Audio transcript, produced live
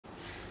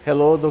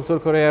Hello, Dr.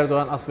 Koray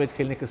Erdogan, ASMED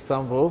Clinic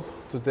Istanbul.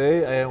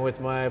 Today I am with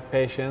my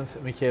patient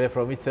Michele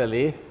from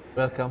Italy.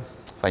 Welcome.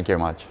 Thank you very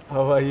much.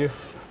 How are you?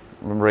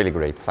 I'm really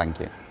great, thank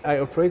you. I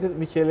operated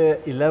Michele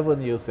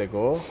 11 years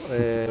ago.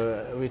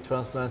 We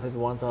transplanted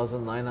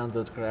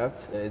 1,900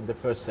 grafts in the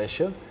first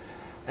session.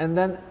 And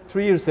then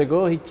 3 years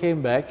ago he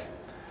came back.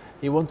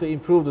 He wanted to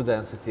improve the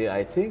density,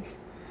 I think.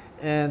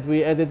 And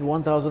we added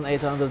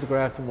 1,800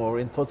 grafts more,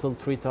 in total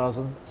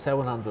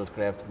 3,700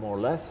 grafts more or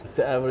less,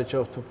 the average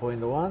of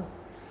 2.1.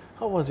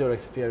 How was your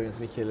experience,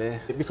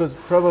 Michele? Because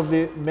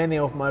probably many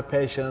of my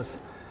patients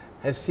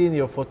have seen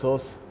your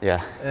photos.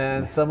 Yeah.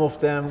 And some of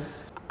them,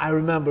 I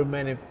remember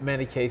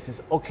many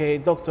cases. Okay,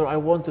 doctor, I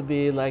want to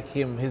be like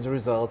him, his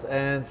result.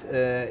 And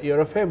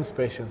you're a famous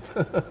patient.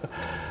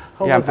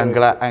 Yeah,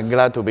 I'm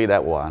glad to be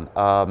that one.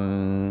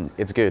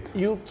 It's good.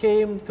 You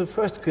came to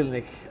first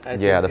clinic, I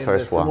think, yeah, the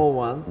first one. Small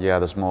one. Yeah,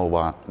 the small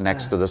one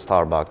next to the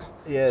Starbucks.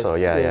 Yes. So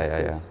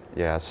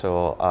yeah.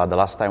 So the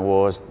last time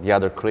was the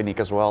other clinic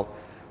as well,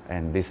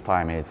 and this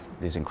time it's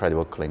this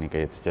incredible clinic.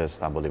 It's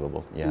just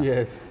unbelievable. Yeah.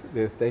 Yes.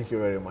 Thank you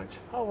very much.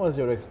 How was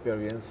your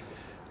experience?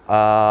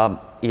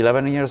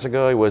 11 years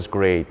ago, it was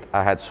great.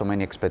 I had so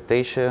many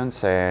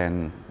expectations,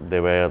 and they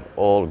were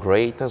all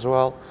great as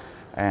well.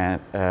 And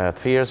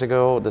 3 years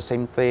ago, the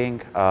same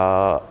thing.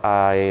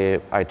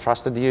 I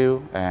trusted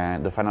you,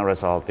 and the final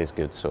result is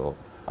good, so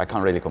I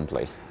can't really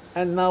complain.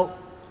 And now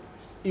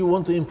you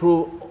want to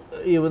improve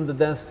even the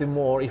density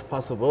more if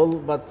possible,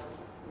 but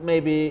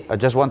maybe... I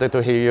just wanted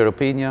to hear your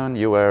opinion.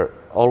 You were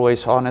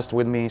always honest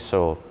with me,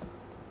 so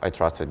I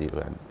trusted you.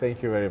 And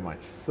thank you very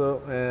much. So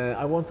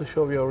I want to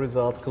show your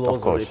result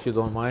closer, if you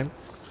don't mind.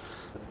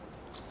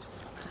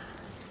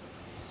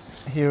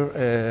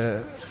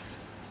 Here,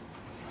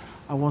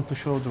 I want to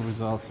show the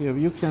result here.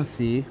 You can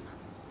see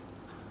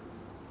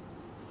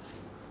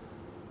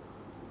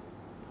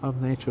how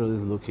nature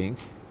is looking.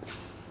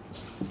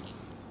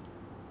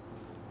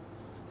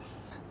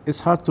 It's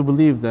hard to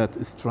believe that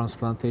it's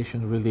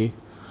transplantation really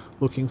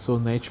looking so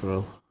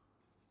natural.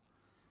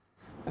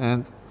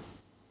 And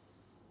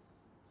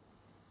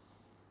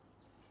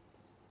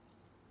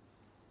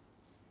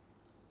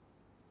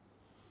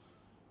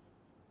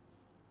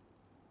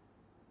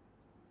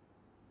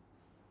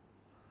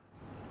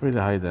really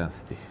high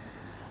density.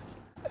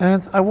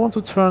 And I want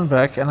to turn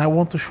back and I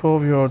want to show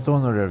your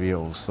donor area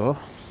also.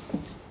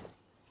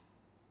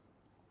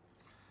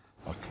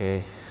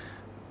 Okay,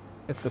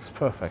 it looks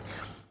perfect.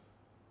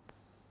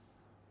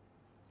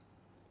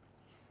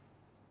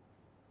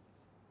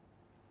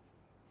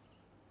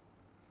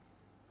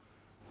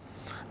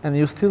 And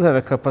you still have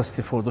a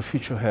capacity for the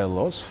future hair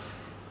loss.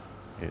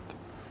 Good.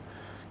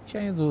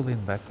 Can you do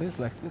lean back, please,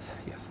 like this?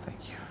 Yes, thank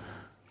you.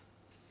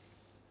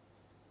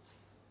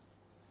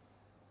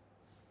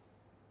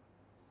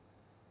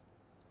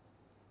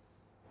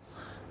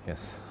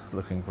 Yes,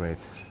 looking great.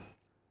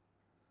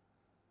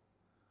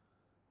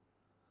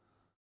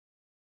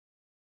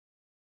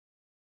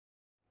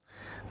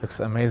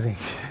 Looks amazing.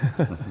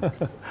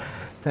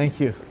 Thank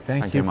you.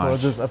 Thank you for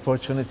this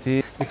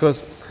opportunity,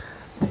 because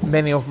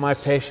many of my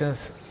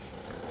patients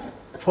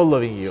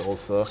following you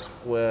also,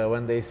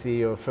 when they see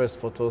your first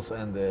photos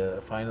and the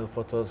final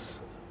photos,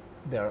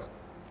 they're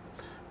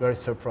very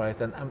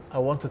surprised, and I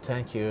want to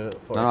thank you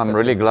for... No, I'm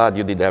really glad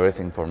you did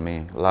everything for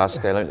me.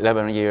 Last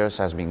 11 years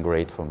has been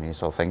great for me,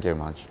 so thank you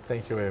very much.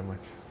 Thank you very much.